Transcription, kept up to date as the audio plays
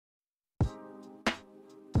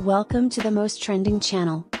Welcome to the most trending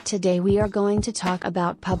channel. Today we are going to talk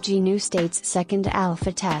about PUBG New State's second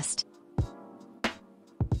alpha test.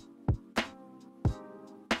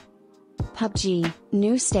 PUBG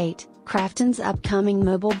New State, Krafton's upcoming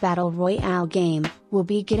mobile battle royale game, will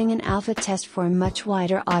be getting an alpha test for a much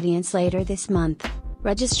wider audience later this month.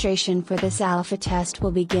 Registration for this alpha test will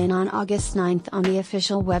begin on August 9th on the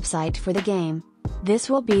official website for the game.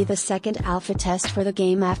 This will be the second alpha test for the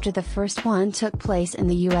game after the first one took place in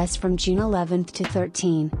the US from June 11th to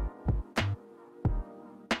 13.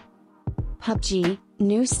 PUBG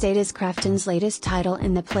New State is Krafton's latest title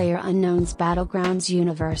in the PlayerUnknown's Battlegrounds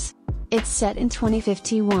universe. It's set in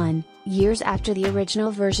 2051, years after the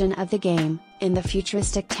original version of the game, in the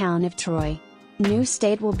futuristic town of Troy. New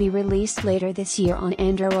State will be released later this year on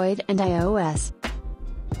Android and iOS.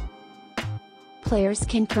 Players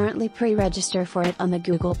can currently pre-register for it on the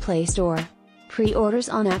Google Play Store. Pre-orders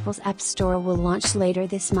on Apple's App Store will launch later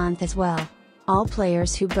this month as well. All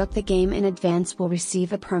players who book the game in advance will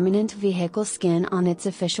receive a permanent vehicle skin on its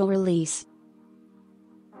official release.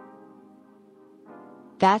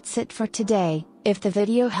 That's it for today. If the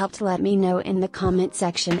video helped, let me know in the comment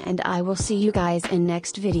section and I will see you guys in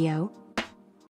next video.